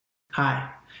Hi,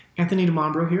 Anthony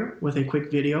DeMombro here with a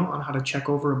quick video on how to check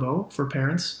over a bow for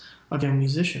parents of young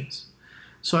musicians.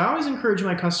 So I always encourage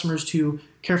my customers to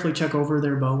carefully check over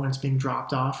their bow when it's being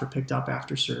dropped off or picked up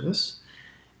after service.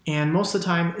 And most of the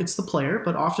time it's the player,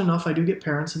 but often enough I do get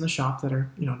parents in the shop that are,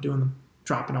 doing the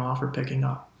dropping off or picking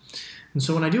up. And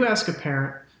so when I do ask a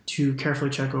parent to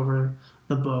carefully check over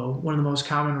the bow, one of the most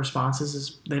common responses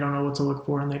is they don't know what to look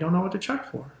for and they don't know what to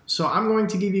check for. So I'm going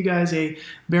to give you guys a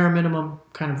bare minimum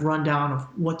kind of rundown of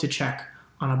what to check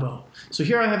on a bow. So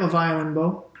here I have a violin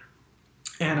bow,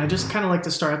 and I just kind of like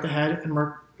to start at the head and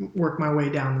work my way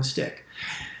down the stick.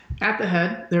 At the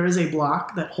head, there is a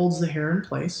block that holds the hair in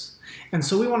place, and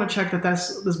so we want to check that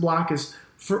this block is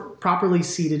properly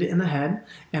seated in the head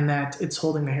and that it's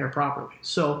holding the hair properly.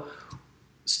 So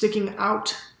sticking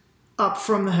out up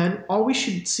from the head, all we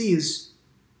should see is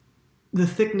the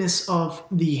thickness of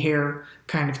the hair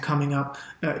kind of coming up.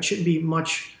 It shouldn't be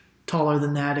much taller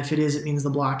than that. If it is, it means the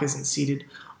block isn't seated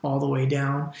all the way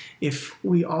down. If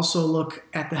we also look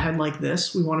at the head like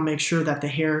this, we want to make sure that the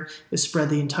hair is spread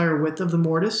the entire width of the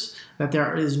mortise, that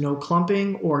there is no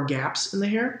clumping or gaps in the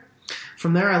hair.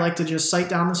 From there, I like to just sight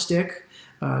down the stick,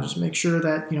 just make sure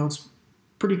that it's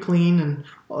pretty clean and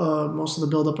most of the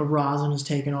buildup of rosin is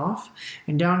taken off.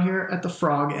 And down here at the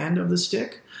frog end of the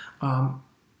stick,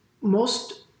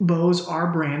 most bows are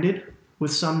branded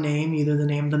with some name, either the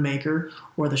name of the maker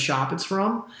or the shop it's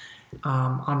from,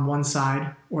 on one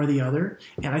side or the other.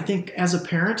 And I think as a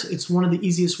parent, it's one of the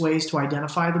easiest ways to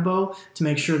identify the bow, to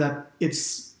make sure that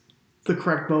it's the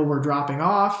correct bow we're dropping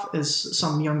off, as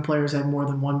some young players have more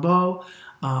than one bow.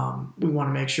 We want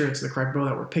to make sure it's the correct bow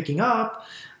that we're picking up.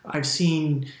 I've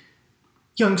seen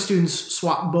young students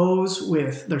swap bows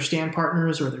with their stand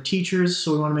partners or their teachers,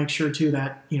 so we want to make sure too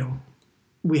that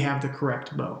we have the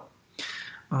correct bow.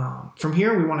 From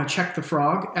here, we want to check the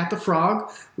frog. At the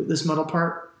frog, this metal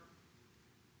part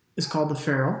is called the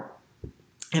ferrule,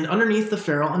 and underneath the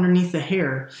ferrule, underneath the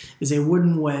hair, is a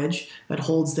wooden wedge that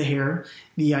holds the hair.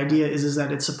 The idea is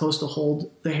that it's supposed to hold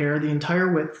the hair the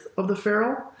entire width of the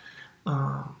ferrule,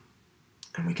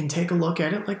 and we can take a look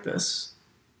at it like this.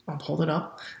 I'll hold it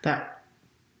up. That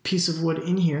piece of wood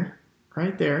in here,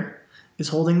 right there, is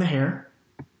holding the hair.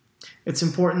 It's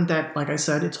important that, like I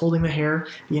said, it's holding the hair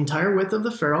the entire width of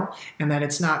the ferrule and that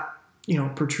it's not,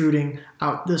 protruding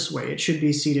out this way. It should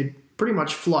be seated pretty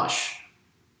much flush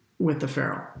with the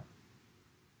ferrule.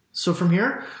 So from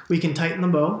here, we can tighten the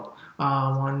bow.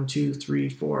 1, 2, 3,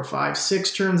 4, 5,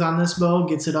 6 turns on this bow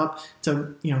gets it up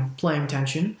to, playing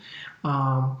tension.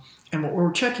 And what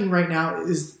we're checking right now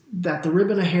is that the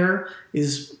ribbon of hair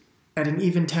is at an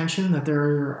even tension, that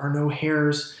there are no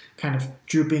hairs kind of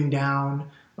drooping down,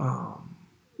 kind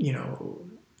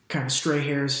of stray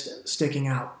hairs sticking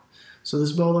out. So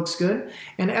this bow looks good.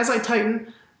 And as I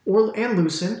tighten and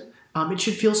loosen, it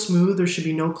should feel smooth. There should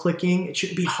be no clicking. It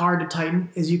shouldn't be hard to tighten.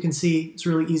 As you can see, it's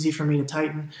really easy for me to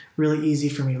tighten, really easy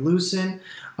for me to loosen.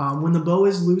 When the bow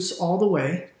is loose all the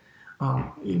way,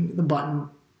 the button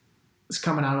is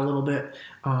coming out a little bit.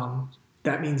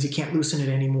 That means you can't loosen it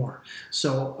anymore.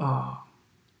 So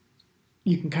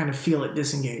you can kind of feel it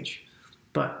disengage.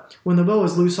 But when the bow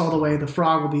is loose all the way, the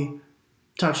frog will be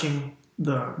touching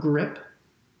the grip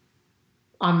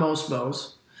on most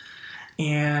bows.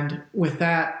 And with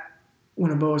that,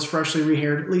 when a bow is freshly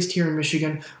rehaired, at least here in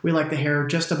Michigan, we like the hair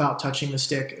just about touching the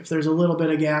stick. If there's a little bit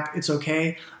of gap, it's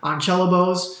okay. On cello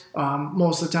bows,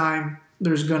 most of the time,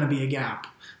 there's going to be a gap.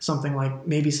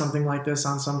 Maybe something like this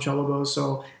on some cello bows.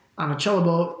 So on a cello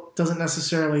bow, it doesn't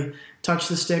necessarily touch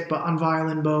the stick, but on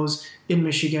violin bows in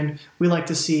Michigan, we like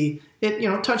to see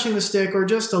it, touching the stick or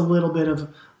just a little bit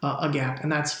of a gap,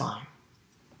 and that's fine.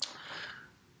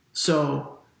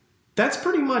 So that's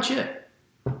pretty much it.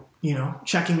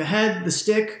 Checking the head, the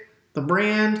stick, the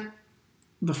brand,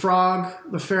 the frog,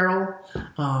 the ferrule,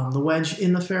 the wedge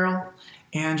in the ferrule,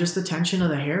 and just the tension of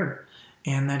the hair,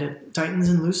 and that it tightens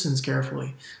and loosens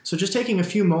carefully. So just taking a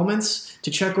few moments to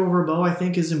check over a bow, I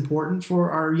think, is important for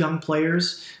our young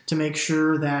players to make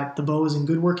sure that the bow is in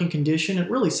good working condition. It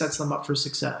really sets them up for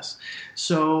success.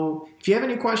 So if you have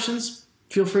any questions,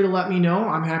 feel free to let me know.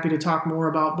 I'm happy to talk more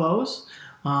about bows.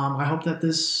 I hope that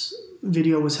this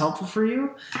video was helpful for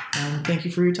you, and thank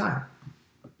you for your time.